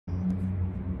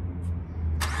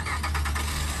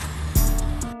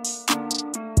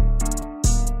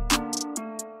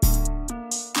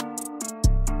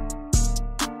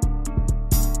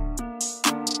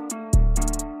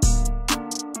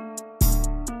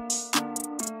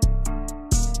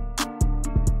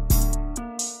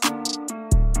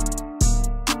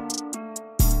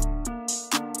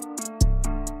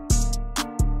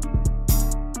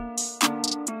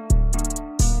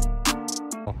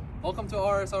to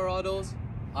RSR Autos.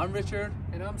 I'm Richard.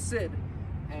 And I'm Sid.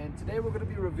 And today we're going to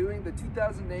be reviewing the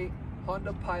 2008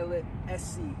 Honda Pilot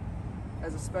SC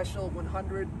as a special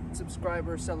 100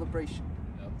 subscriber celebration.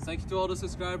 Thank you to all the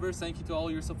subscribers. Thank you to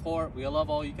all your support. We love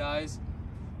all you guys.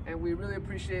 And we really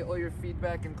appreciate all your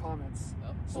feedback and comments.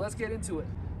 So let's get into it.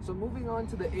 So moving on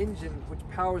to the engine, which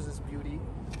powers this beauty,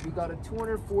 we got a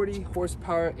 240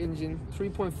 horsepower engine,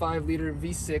 3.5 liter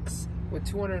V6 with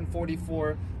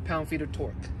 244 pound-feet of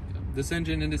torque. This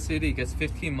engine in the city gets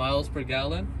 15 miles per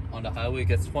gallon. On the highway, it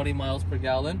gets 20 miles per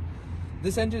gallon.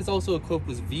 This engine is also equipped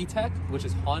with VTEC, which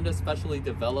is Honda's specially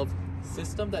developed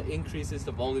system that increases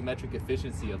the volumetric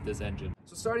efficiency of this engine.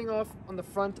 So starting off on the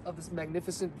front of this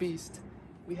magnificent beast,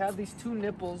 we have these two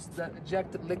nipples that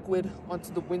eject liquid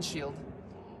onto the windshield.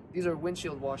 These are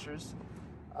windshield washers.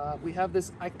 We have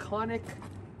this iconic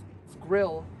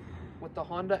grille with the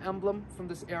Honda emblem from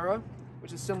this era,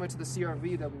 which is similar to the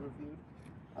CR-V that we reviewed.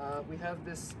 We have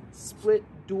this split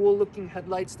dual looking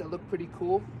headlights that look pretty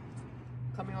cool.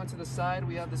 Coming onto the side,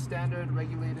 we have the standard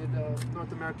regulated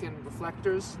North American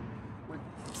reflectors with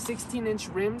 16-inch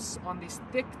rims on these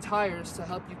thick tires to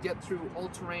help you get through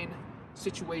all-terrain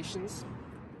situations.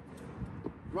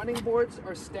 Running boards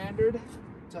are standard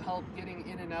to help getting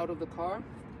in and out of the car,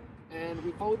 and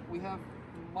we have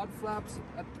mud flaps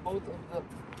at both of the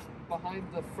behind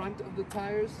the front of the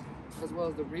tires as well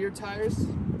as the rear tires.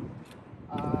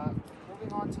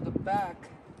 Moving on to the back,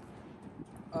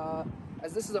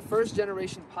 as this is a first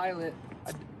generation Pilot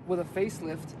with a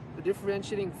facelift, the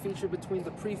differentiating feature between the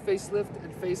pre-facelift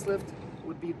and facelift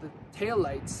would be the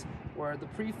taillights, where the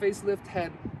pre-facelift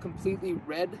had completely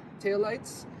red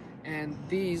taillights and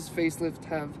these facelift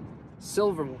have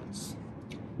silver ones.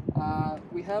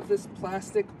 We have this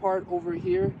plastic part over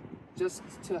here just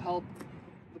to help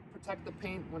protect the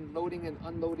paint when loading and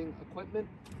unloading equipment,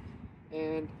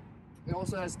 and it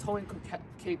also has towing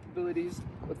capabilities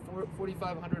with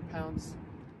 4,500 pounds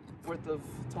worth of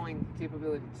towing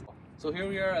capabilities. So here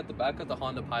we are at the back of the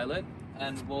Honda Pilot,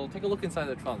 and we'll take a look inside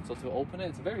the trunk. So to open it,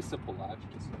 it's a very simple latch.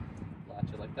 Just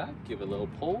latch it like that, give it a little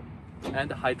pull, and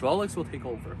the hydraulics will take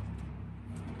over.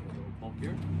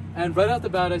 Here. And right out the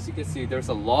bat, as you can see, there's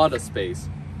a lot of space.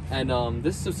 And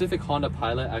this specific Honda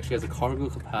Pilot actually has a cargo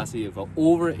capacity of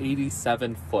over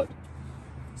 87 foot.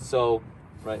 So,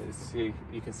 right,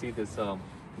 you can see this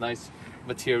nice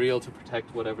material to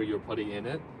protect whatever you're putting in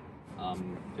it.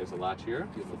 There's a latch here,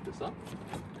 you lift this up.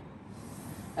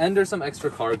 And there's some extra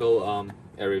cargo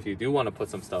area if you do want to put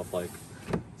some stuff like,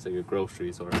 say, your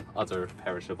groceries or other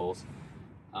perishables.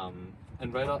 And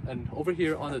over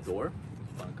here on the door,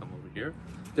 come over here,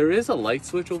 there is a light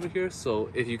switch over here, so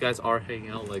if you guys are hanging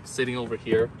out, like sitting over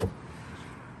here,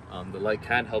 the light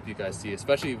can help you guys see,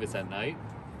 especially if it's at night.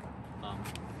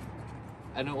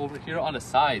 And then over here on the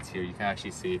sides here, you can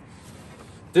actually see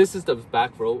this is the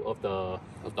back row of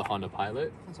the Honda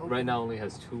Pilot. Right now only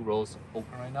has 2 rows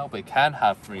open right now, but it can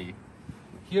have 3.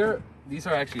 Here, these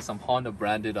are actually some Honda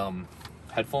branded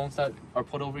headphones that are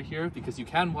put over here, because you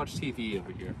can watch TV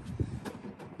over here.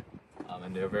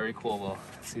 And they're very cool. We'll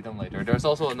see them later. There's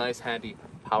also a nice handy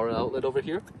power outlet over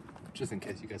here, just in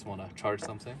case you guys want to charge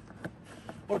something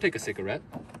or take a cigarette.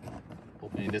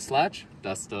 Opening this latch,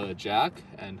 that's the jack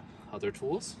and other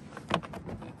tools.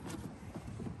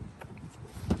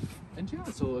 And yeah,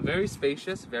 so a very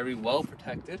spacious, very well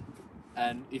protected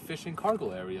and efficient cargo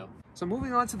area. So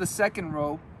moving on to the second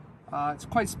row, it's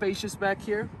quite spacious back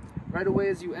here. Right away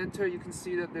as you enter, you can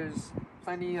see that there's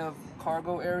plenty of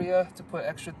cargo area to put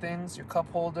extra things, your cup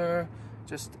holder,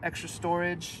 just extra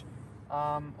storage.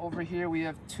 Over here we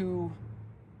have 2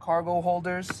 cargo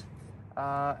holders,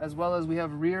 as well as we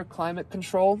have rear climate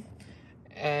control,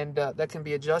 and that can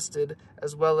be adjusted,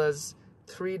 as well as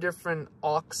 3 different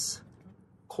aux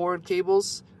cord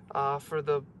cables for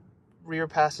the rear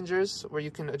passengers, where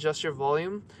you can adjust your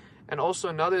volume. And also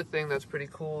another thing that's pretty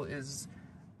cool is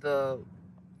the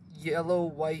yellow,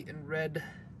 white, and red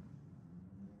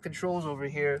controls over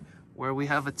here, where we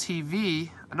have a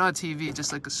TV, not a TV,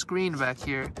 just like a screen back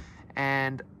here,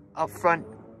 and up front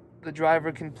the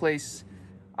driver can place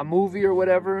a movie or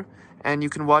whatever, and you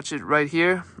can watch it right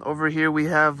here. Over here we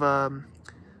have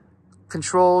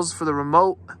controls for the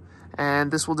remote,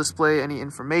 and this will display any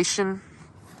information.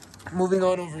 Moving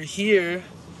on over here,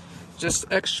 just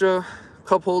extra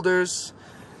cup holders,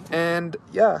 and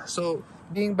yeah, so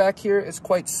being back here is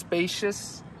quite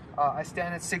spacious. I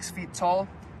stand at 6 feet tall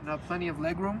and have plenty of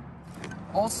leg room.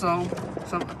 Also,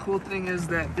 some cool thing is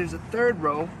that there's a 3rd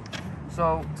row.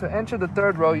 So to enter the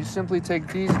 3rd row, you simply take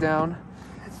these down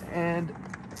and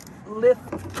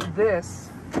lift this,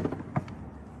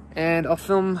 and I'll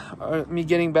film me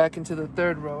getting back into the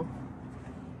 3rd row.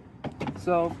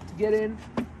 So to get in,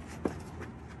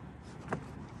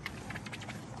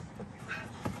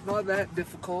 not that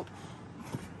difficult.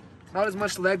 Not as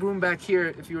much leg room back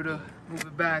here if you were to move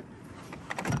it back,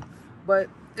 but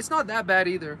it's not that bad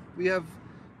either. We have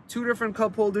 2 different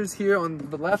cup holders here on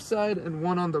the left side and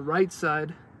one on the right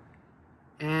side,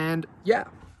 and yeah.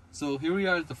 So here we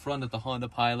are at the front of the Honda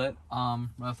Pilot. Right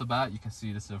off the bat, you can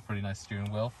see this is a pretty nice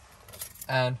steering wheel.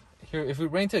 And here, if we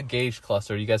bring to a gauge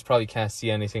cluster, you guys probably can't see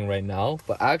anything right now,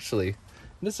 but actually,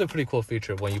 this is a pretty cool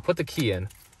feature. When you put the key in,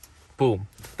 boom,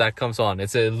 that comes on.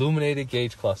 It's an illuminated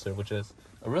gauge cluster, which is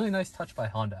a really nice touch by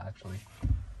Honda, actually.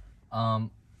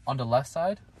 On the left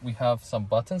side, we have some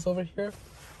buttons over here.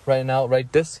 Right now,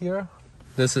 this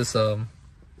is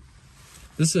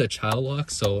a child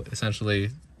lock. So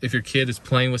essentially, if your kid is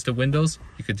playing with the windows,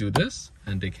 you could do this,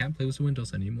 and they can't play with the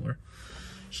windows anymore.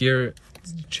 Here,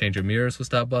 change your mirrors with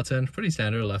that button. Pretty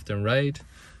standard, left and right.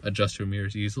 Adjust your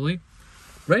mirrors easily.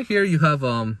 Right here, you have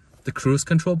the cruise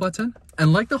control button.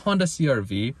 And like the Honda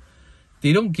CR-V,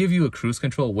 they don't give you a cruise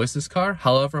control with this car.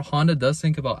 However, Honda does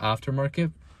think about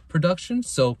aftermarket production.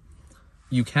 So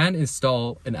you can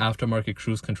install an aftermarket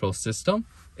cruise control system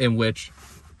in which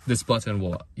this button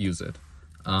will use it.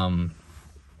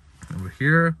 Over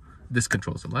here, this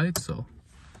controls the lights, so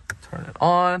turn it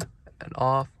on and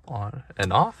off, on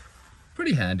and off.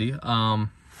 Pretty handy.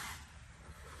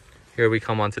 Here we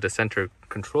come onto the center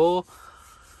control.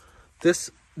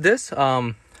 This has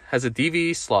a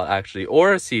DVD slot actually,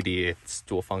 or a CD. It's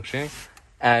dual functioning,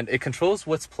 and it controls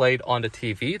what's played on the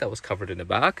TV that was covered in the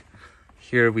back.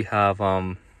 Here we have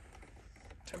a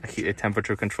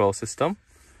temperature control system,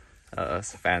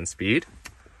 fan speed.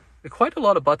 Quite a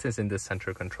lot of buttons in this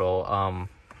center control,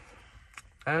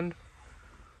 and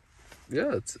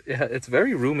yeah, it's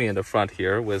very roomy in the front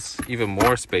here, with even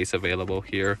more space available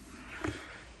here.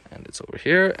 And it's over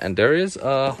here, and there is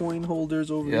a coin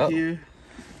holders over here,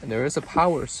 and there is a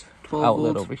power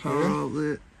outlet over power here.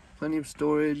 Outlet, plenty of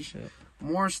storage. Yeah.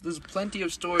 There's plenty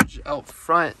of storage out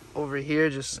front over here.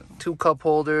 Just 2 cup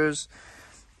holders.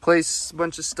 Place a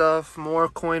bunch of stuff. More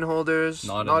coin holders.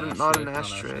 Not an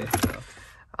ashtray.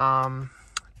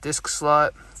 Disc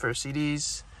slot for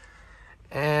CDs.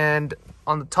 And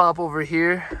on the top over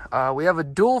here, we have a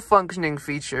dual functioning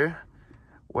feature,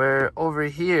 where over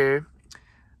here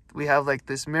we have like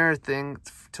this mirror thing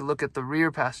to look at the rear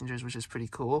passengers, which is pretty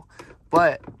cool.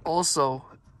 But also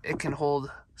it can hold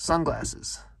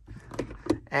sunglasses.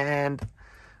 And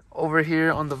over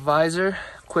here on the visor,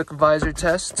 quick visor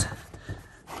test.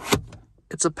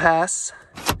 It's a pass.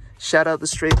 Shout out the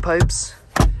straight pipes.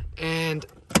 And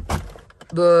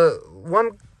the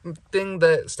one thing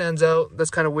that stands out that's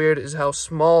kind of weird is how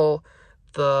small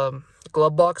the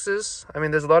glove box is. I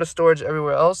mean, there's a lot of storage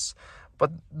everywhere else,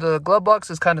 but the glove box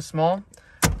is kind of small.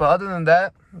 But other than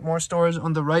that, more storage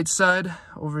on the right side,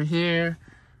 over here,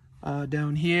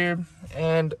 down here,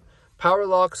 and power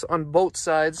locks on both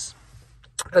sides,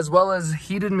 as well as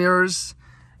heated mirrors.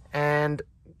 And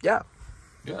yeah,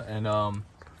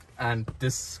 and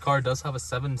this car does have a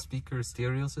 7-speaker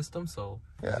stereo system, so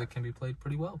music can be played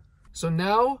pretty well. So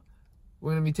now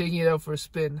we're gonna be taking it out for a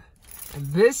spin, and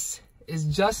this is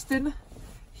Justin.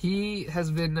 He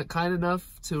has been kind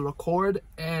enough to record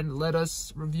and let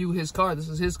us review his car. This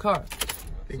is his car.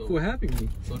 Thanks for having me.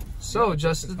 So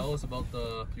Justin, tell us about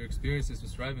your experiences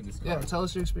with driving this car. Yeah, tell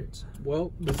us your experience.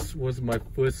 Well, this was my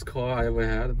first car I ever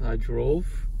had. I drove,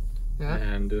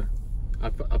 and I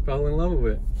fell in love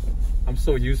with it. I'm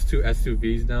so used to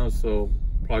SUVs now, so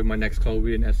probably my next car will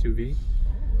be an SUV.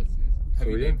 Oh, let's see. Have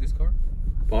you named this car?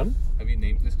 Pardon? Have you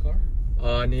named this car?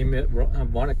 Name it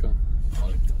Monica.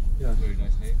 Monica? Yeah. Very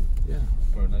nice name. Yeah.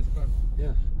 For a nice car.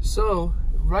 Yeah. So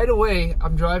right away,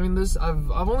 I'm driving this.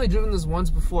 I've only driven this once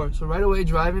before, so right away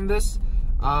driving this,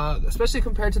 especially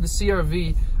compared to the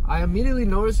CR-V, I immediately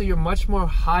noticed that you're much more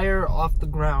higher off the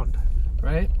ground,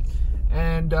 right?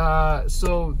 And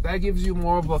so that gives you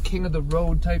more of a king of the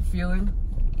road type feeling.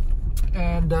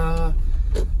 And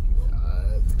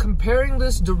comparing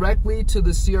this directly to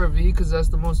the CR-V, because that's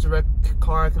the most direct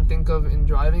car I can think of in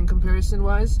driving comparison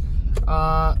wise,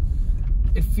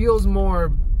 it feels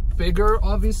more bigger,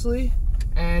 obviously.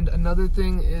 And another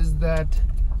thing is that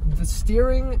the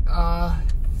steering,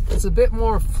 it's a bit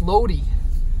more floaty.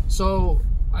 So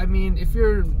I mean, if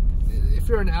you're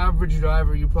an average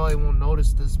driver, you probably won't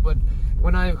notice this, but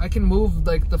when I can move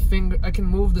like the finger, I can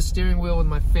move the steering wheel with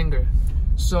my finger.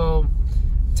 So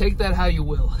take that how you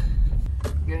will.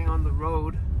 Getting on the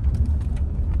road,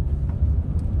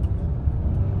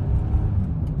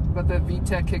 got that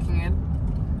VTEC kicking in.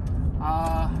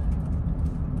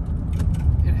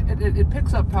 It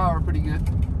picks up power pretty good.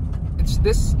 It's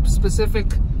this specific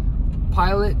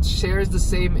Pilot shares the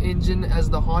same engine as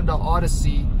the Honda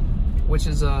Odyssey, which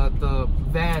is the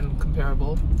van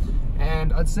comparable,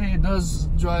 and I'd say it does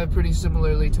drive pretty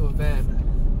similarly to a van.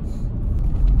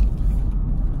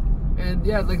 And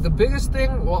yeah, like the biggest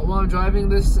thing while I'm driving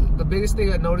this, the biggest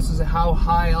thing I notice is how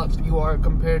high up you are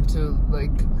compared to,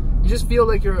 like, you just feel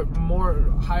like you're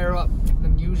more higher up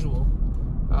than usual,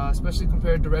 especially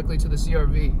compared directly to the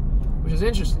CR-V, which is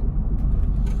interesting.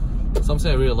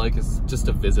 Something I really like is just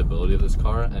the visibility of this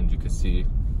car, and you can see,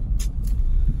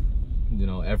 you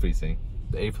know, everything.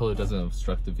 The A-pillar doesn't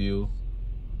obstruct the view.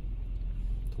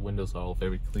 The windows are all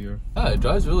very clear. Yeah, it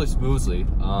drives really smoothly.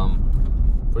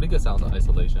 Pretty good sound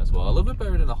isolation as well. A little bit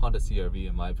better than the Honda CR-V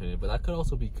in my opinion, but that could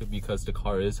also be because the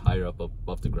car is higher up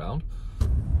above the ground.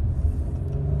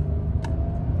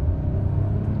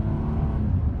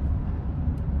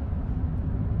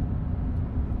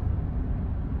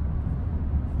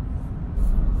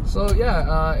 So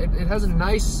yeah, it has a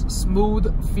nice, smooth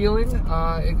feeling.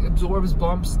 It absorbs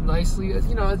bumps nicely,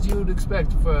 you know, as you would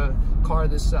expect for a car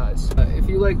this size. If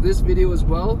you like this video as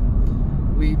well,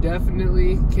 we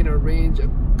definitely can arrange a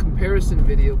comparison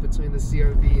video between the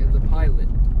CR-V and the Pilot.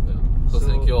 Yeah. So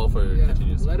thank you all for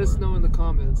continuing support. Let us know in the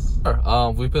comments.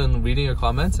 Sure. We've been reading your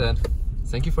comments, and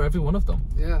thank you for every one of them.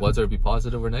 Yeah. Whether it be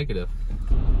positive or negative.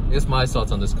 I guess my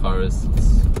thoughts on this car is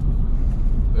it's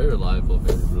very reliable,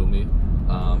 very roomy.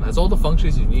 Has all the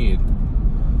functions you need.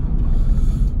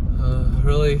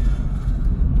 Really,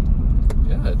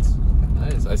 yeah, it's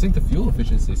nice. I think the fuel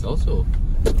efficiency is also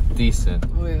decent.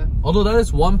 Oh yeah. Although that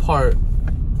is one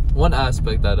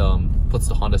aspect that puts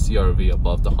the Honda CR-V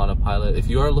above the Honda Pilot. If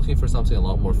you are looking for something a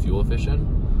lot more fuel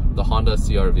efficient, the Honda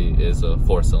CR-V is a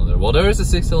 4-cylinder. Well, there is a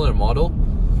 6-cylinder model,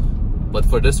 but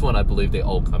for this one, I believe they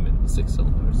all come in 6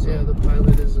 cylinders. So. Yeah, the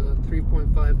Pilot is a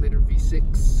 3.5 liter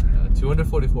V6.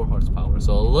 244 horsepower,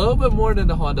 so a little bit more than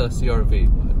the Honda CR-V,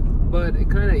 but it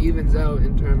kind of evens out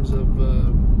in terms of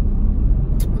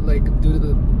like due to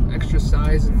the extra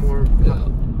size and more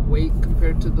weight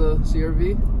compared to the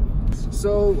CR-V.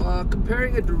 So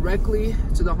comparing it directly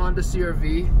to the Honda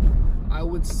CR-V, I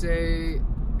would say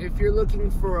if you're looking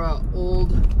for a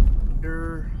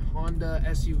older Honda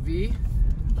SUV,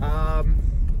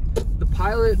 the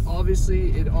Pilot,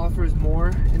 obviously it offers more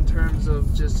in terms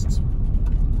of just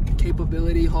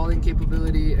capability, hauling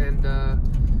capability, and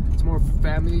it's more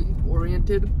family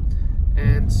oriented.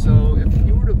 And so if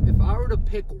I were to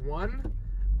pick one,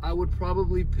 I would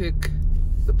probably pick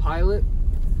the Pilot,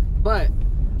 but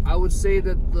I would say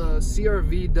that the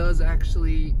CR-V does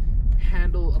actually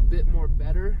handle a bit more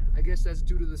better. I guess that's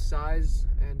due to the size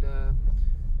and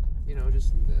you know,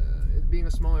 just it being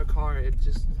a smaller car, it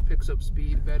just picks up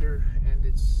speed better, and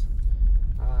it's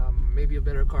maybe a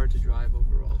better car to drive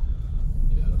overall.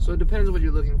 Yeah. So it depends what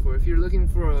you're looking for. If you're looking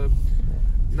for a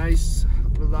nice,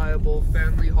 reliable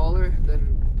family hauler,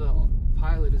 then the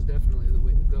Pilot is definitely the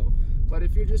way to go. But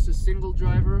if you're just a single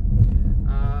driver,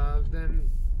 then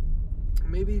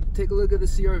maybe take a look at the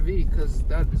CR-V, because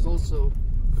that is also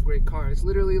a great car. It's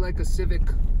literally like a Civic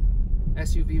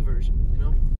SUV version, you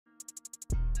know?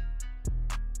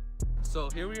 So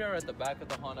here we are at the back of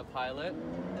the Honda Pilot.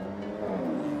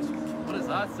 What does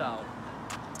that sound?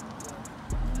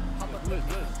 Good.